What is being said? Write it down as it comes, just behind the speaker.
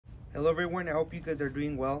Hello everyone, I hope you guys are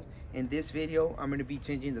doing well. In this video, I'm going to be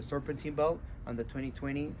changing the Serpentine belt on the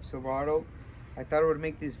 2020 Silverado. I thought I would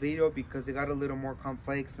make this video because it got a little more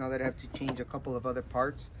complex now that I have to change a couple of other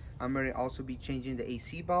parts. I'm going to also be changing the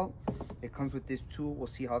AC belt. It comes with this tool, we'll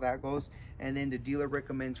see how that goes. And then the dealer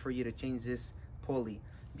recommends for you to change this pulley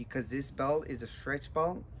because this belt is a stretch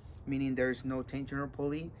belt, meaning there's no tension or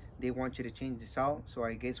pulley. They want you to change this out, so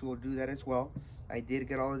I guess we'll do that as well. I did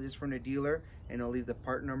get all of this from the dealer, and I'll leave the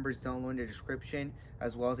part numbers down below in the description,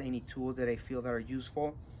 as well as any tools that I feel that are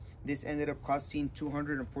useful. This ended up costing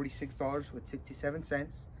 $246 with 67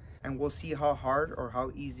 cents, and we'll see how hard or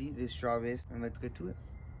how easy this job is, and let's get to it.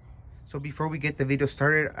 So before we get the video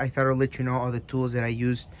started, I thought I'd let you know all the tools that I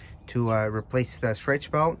used to replace the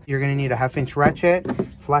stretch belt. You're gonna need a 1/2-inch ratchet,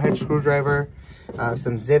 flathead screwdriver,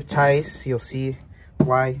 some zip ties, you'll see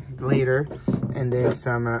why later, and then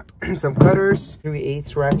some cutters,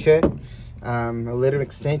 3/8 ratchet, a little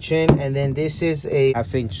extension, and then this is a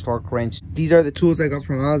 1/2-inch torque wrench. These are the tools I got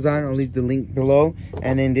from Amazon. I'll leave the link below.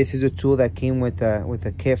 And then this is a tool that came with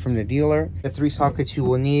a kit from the dealer. The 3 sockets you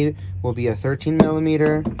will need will be a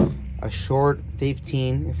 13mm, a short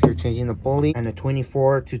 15 if you're changing the pulley, and a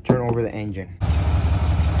 24 to turn over the engine.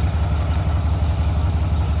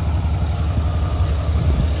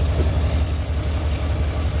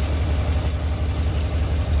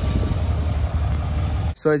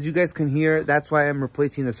 So as you guys can hear, that's why I'm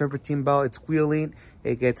replacing the Serpentine belt. It's squealing,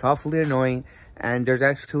 it gets awfully annoying, and there's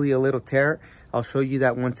actually a little tear. I'll show you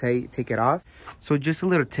that once I take it off. So just a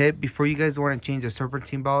little tip, before you guys want to change the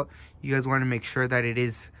Serpentine belt, you guys want to make sure that it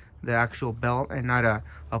is the actual belt and not a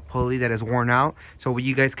pulley that is worn out. So what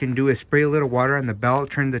you guys can do is spray a little water on the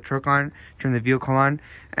belt, turn the truck on, turn the vehicle on,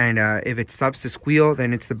 and if it stops to squeal,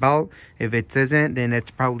 then it's the belt. If it doesn't, then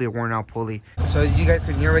it's probably a worn out pulley. So as you guys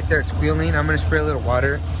can hear right there, it's squealing. I'm gonna spray a little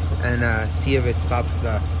water and see if it stops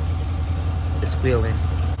the squealing.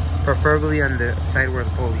 Preferably on the side where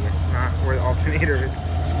the pulley is, not where the alternator is.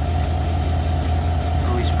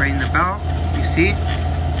 So we're spraying the belt, you see,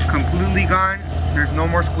 it's completely gone. There's no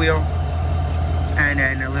more squeal, and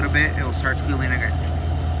in a little bit it'll start squealing again.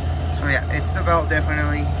 So yeah, it's the belt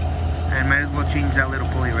definitely, and might as well change that little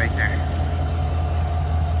pulley right there.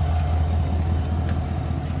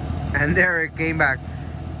 And there it came back.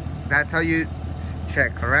 That's how you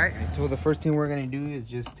check, all right? So the first thing we're gonna do is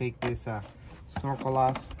just take this snorkel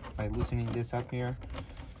off by loosening this up here,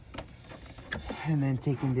 and then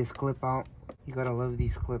taking this clip out. You gotta love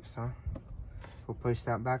these clips, huh? So push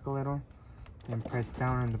that back a little, then press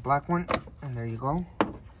down on the black one, and there you go.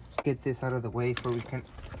 Get this out of the way before we can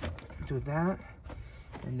do that.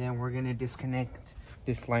 And then we're gonna disconnect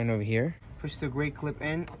this line over here. Push the gray clip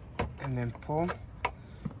in and then pull.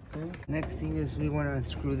 Okay. Next thing is we want to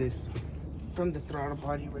unscrew this from the throttle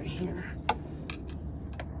body right here.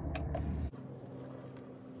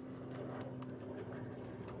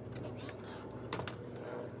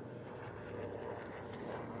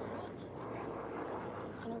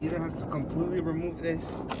 You don't have to completely remove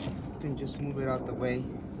this. You can just move it out the way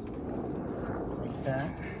like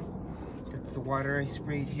that. That's the water I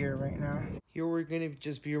sprayed here right now. Here we're gonna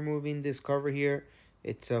just be removing this cover here.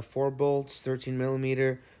 It's 4 bolts,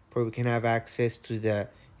 13mm, where we can have access to the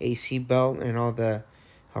AC belt and all the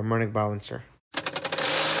harmonic balancer.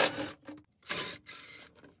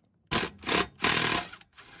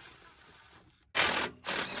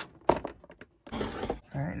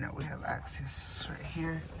 Alright, now we have access right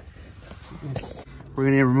here to this. We're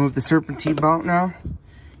gonna remove the Serpentine belt now.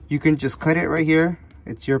 You can just cut it right here.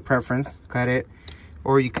 It's your preference, cut it.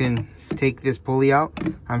 Or you can take this pulley out.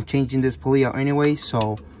 I'm changing this pulley out anyway,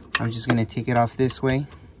 so I'm just gonna take it off this way.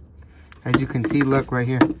 As you can see, look right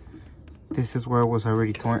here. This is where it was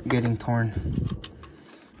already getting torn.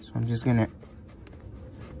 So I'm just gonna,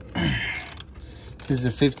 this is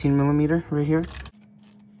a 15mm right here.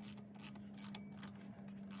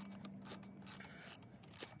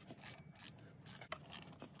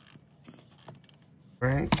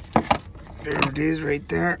 Right, there it is right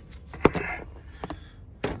there.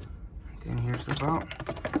 Then here's the belt.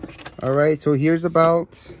 All right, so here's the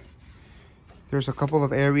belt. There's a couple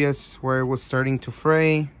of areas where it was starting to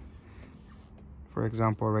fray. For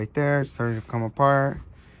example, right there, it's starting to come apart.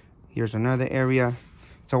 Here's another area.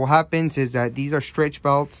 So what happens is that these are stretch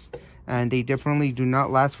belts, and they definitely do not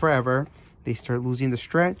last forever. They start losing the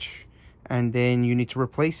stretch, and then you need to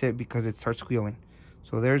replace it because it starts squealing.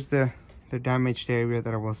 So there's the damaged area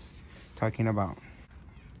that I was talking about.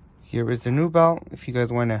 Here is the new belt. If you guys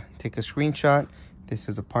want to take a screenshot, this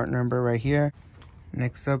is a part number right here.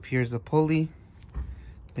 Next up, here's the pulley,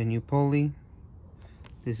 the new pulley.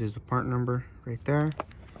 This is the part number right there,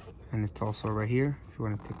 and it's also right here if you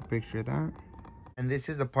want to take a picture of that. And this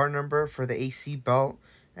is the part number for the AC belt,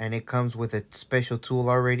 and it comes with a special tool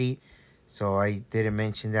already. So I didn't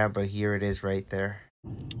mention that, but here it is right there.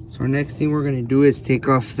 So next thing we're gonna do is take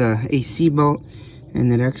off the AC belt,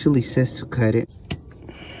 and it actually says to cut it.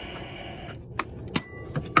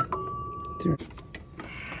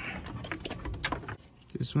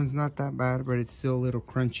 This one's not that bad, but it's still a little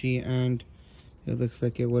crunchy, and it looks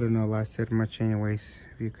like it wouldn't have lasted much anyways.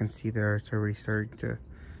 If you can see there, it's already starting to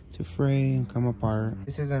fray and come apart.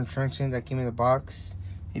 This is the instructions that came in the box.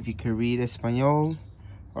 If you could read Espanol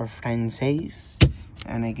or Francés,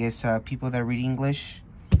 and I guess people that read English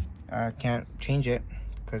can't change it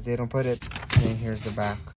because they don't put it. And here's the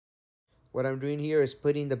back. What I'm doing here is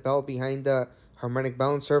putting the belt behind the harmonic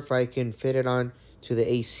balancer so I can fit it on to the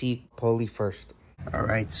AC pulley first.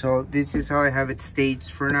 Alright, so this is how I have it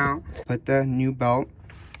staged for now. Put the new belt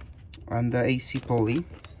on the AC pulley,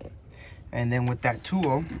 and then with that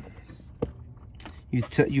tool, you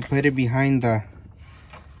put it behind the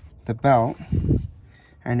belt,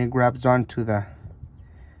 and it grabs onto the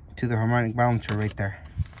harmonic balancer right there.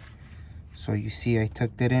 So you see I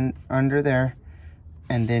tucked it in under there,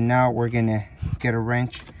 and then now we're gonna get a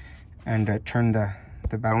wrench and turn the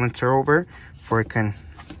balancer over before it can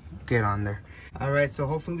get on there. All right, so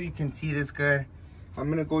hopefully you can see this good. I'm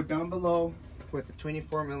gonna go down below with the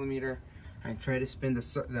 24mm and try to spin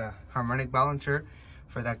the harmonic balancer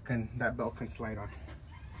for that belt can slide on.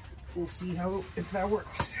 We'll see if that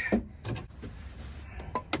works. All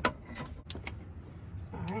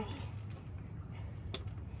right.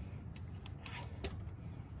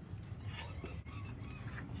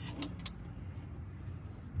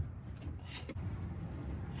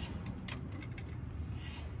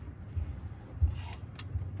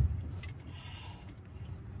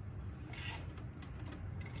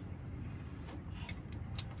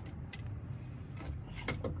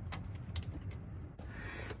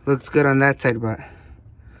 Looks good on that side, but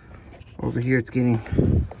over here it's getting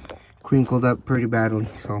crinkled up pretty badly.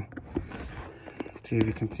 So let's see if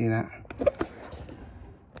you can see that.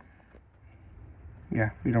 Yeah,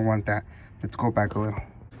 we don't want that. Let's go back a little.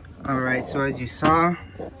 All right, so as you saw,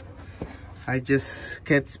 I just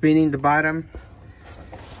kept spinning the bottom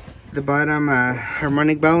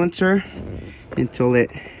harmonic balancer until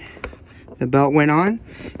the belt went on.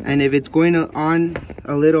 And if it's going on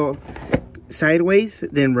a little sideways,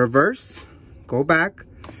 then reverse, go back,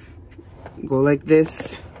 go like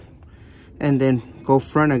this, and then go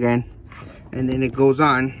front again, and then it goes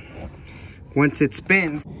on. Once it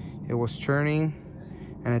spins, it was turning,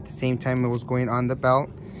 and at the same time it was going on the belt,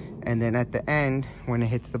 and then at the end when it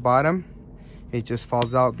hits the bottom, it just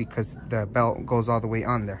falls out because the belt goes all the way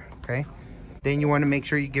on there. Okay, then you want to make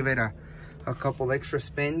sure you give it a couple extra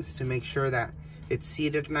spins to make sure that it's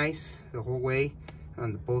seated nice the whole way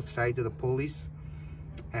on both sides of the pulleys,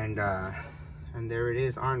 and there it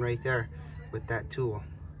is on right there with that tool,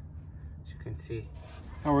 as you can see.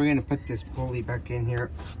 Now we're gonna put this pulley back in here.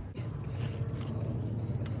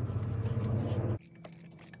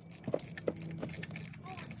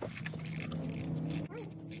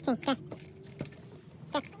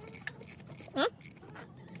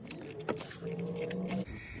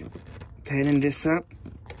 Tighten this up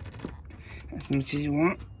as much as you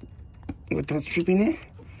want without stripping it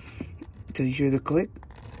until you hear the click.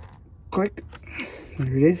 Click.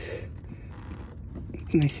 There it is.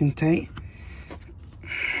 Nice and tight.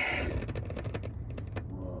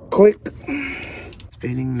 Click.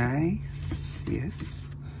 Spinning nice. Yes.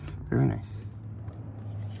 Very nice.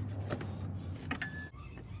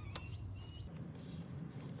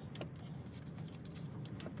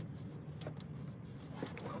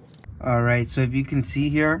 Alright, so if you can see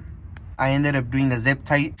here, I ended up doing the zip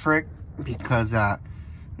tie trick because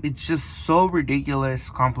it's just so ridiculous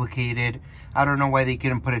complicated. I don't know why they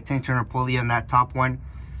couldn't put a tension or pulley on that top one.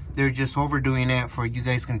 They're just overdoing it for you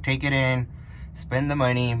guys can take it in, spend the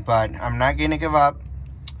money, but I'm not gonna give up.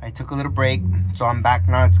 I took a little break, so I'm back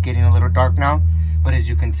now. It's getting a little dark now, but as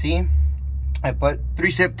you can see, I put 3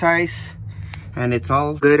 zip ties and it's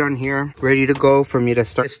all good on here, ready to go for me to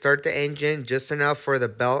start the engine just enough for the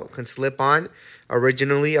belt can slip on.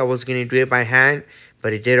 Originally I was gonna do it by hand,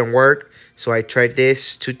 but it didn't work, so I tried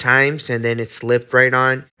this 2 times and then it slipped right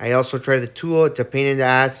on. I also tried the tool. It's a pain in the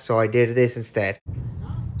ass, so I did this instead.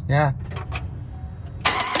 Yeah,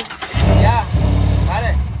 got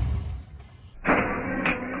it.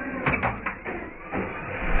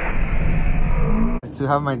 To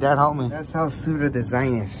have my dad help me. That's how stupid the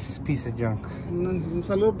design is. Piece of junk. Un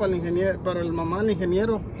saludo para el ingeniero, para el mamá del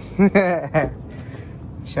ingeniero.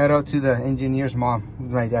 Shout out to the engineer's mom,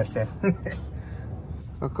 my dad said.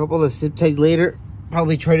 A couple of zip ties later,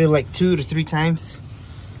 probably tried it like 2 to 3 times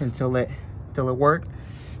until it worked.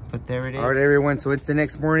 But there it is. All right, everyone, so it's the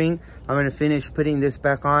next morning. I'm gonna finish putting this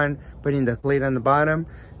back on, putting the plate on the bottom,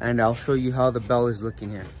 and I'll show you how the belt is looking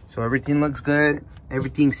here. So everything looks good,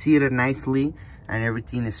 everything's seated nicely, and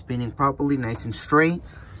everything is spinning properly, nice and straight.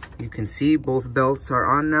 You can see both belts are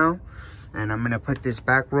on now, and I'm gonna put this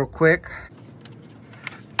back real quick.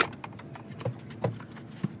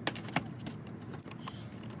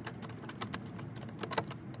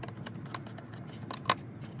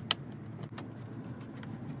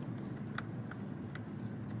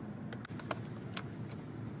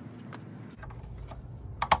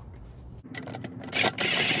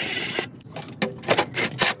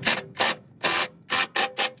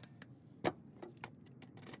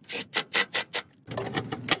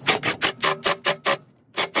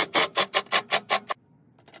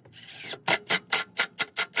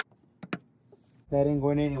 That ain't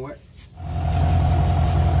going anywhere.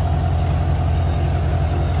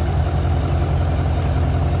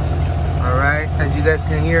 All right, as you guys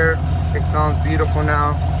can hear, it sounds beautiful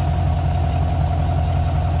now.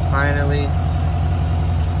 Finally.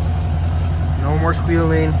 No more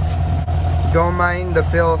squealing. Don't mind the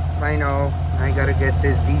filth, I know. I gotta get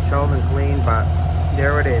this detailed and clean, but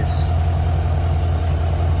there it is.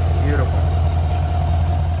 Beautiful.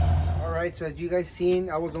 Alright, so as you guys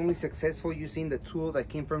seen, I was only successful using the tool that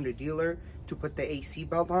came from the dealer to put the AC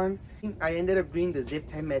belt on. I ended up doing the zip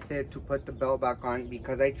tie method to put the belt back on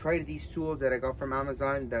because I tried these tools that I got from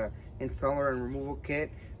Amazon, the installer and removal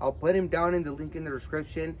kit. I'll put them down in the link in the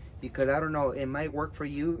description because I don't know, it might work for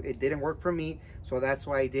you. It didn't work for me, so that's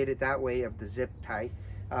why I did it that way of the zip tie.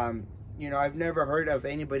 You know, I've never heard of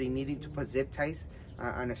anybody needing to put zip ties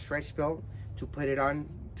on a stretch belt to put it on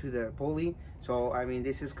to the pulley. So I mean,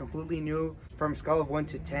 this is completely new. From a scale of 1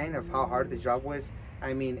 to 10 of how hard the job was,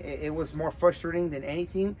 I mean, it was more frustrating than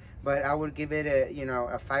anything, but I would give it a, you know,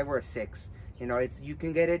 a 5 or a 6. You know, you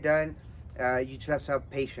can get it done. You just have to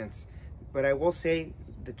have patience. But I will say,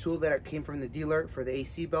 the tool that came from the dealer for the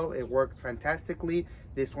AC belt, it worked fantastically.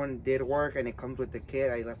 This one did work, and it comes with the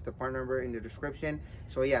kit. I left the part number in the description.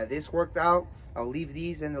 So yeah, this worked out. I'll leave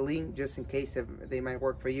these in the link just in case if they might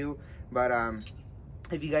work for you. But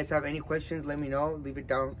if you guys have any questions, let me know. Leave it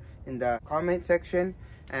down in the comment section.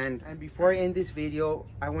 And before I end this video,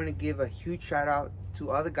 I want to give a huge shout out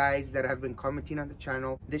to all the guys that have been commenting on the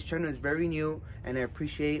channel. This channel is very new, and I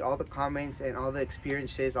appreciate all the comments and all the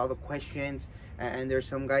experiences, all the questions. And there's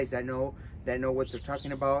some guys that know what they're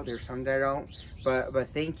talking about. There's some that don't. But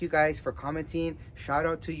thank you guys for commenting. Shout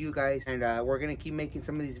out to you guys. And we're gonna keep making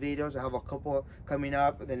some of these videos. I have a couple coming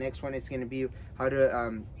up. The next one is gonna be how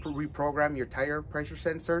to reprogram your tire pressure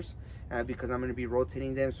sensors. Because I'm going to be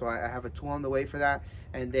rotating them, so I have a tool on the way for that.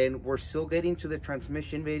 And then we're still getting to the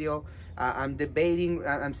transmission video. I'm debating.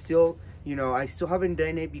 I'm still, you know, I still haven't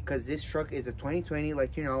done it because this truck is a 2020,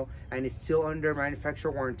 like, you know, and it's still under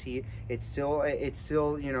manufacturer warranty. It's still,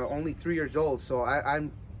 you know, only 3 years old. So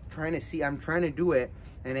I'm trying to do it,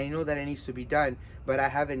 and I know that it needs to be done, but I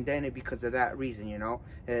haven't done it because of that reason. You know,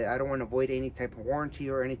 I don't want to avoid any type of warranty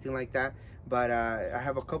or anything like that. But I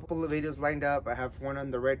have a couple of videos lined up. I have one on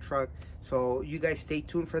the red truck, so you guys stay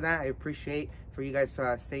tuned for that. I appreciate for you guys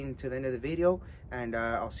staying to the end of the video, and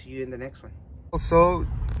I'll see you in the next one. Also,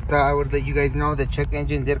 I would let you guys know the check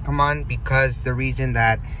engine did come on because the reason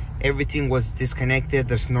that everything was disconnected,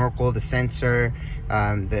 the snorkel, the sensor,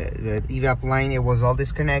 the evap line, it was all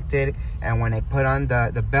disconnected. And when I put on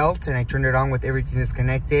the belt and I turned it on with everything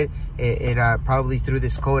disconnected, it probably threw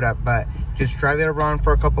this code up. But just drive it around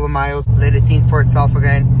for a couple of miles, let it think for itself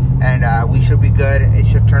again, and we should be good. It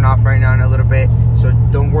should turn off right now in a little bit, so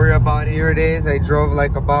don't worry about it. Here it is. I drove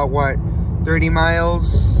like about, what, 30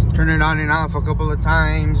 miles, turn it on and off a couple of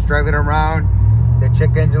times, drive it around. The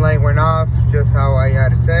check engine light went off just how I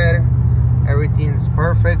had said. Everything's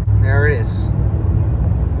perfect. There it is.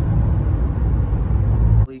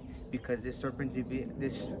 Because this serpentine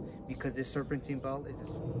belt is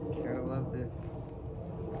just, gotta love the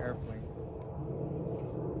airplane.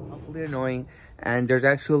 Awfully annoying, and there's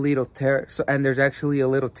actually a little tear. I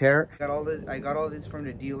got all this from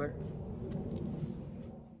the dealer.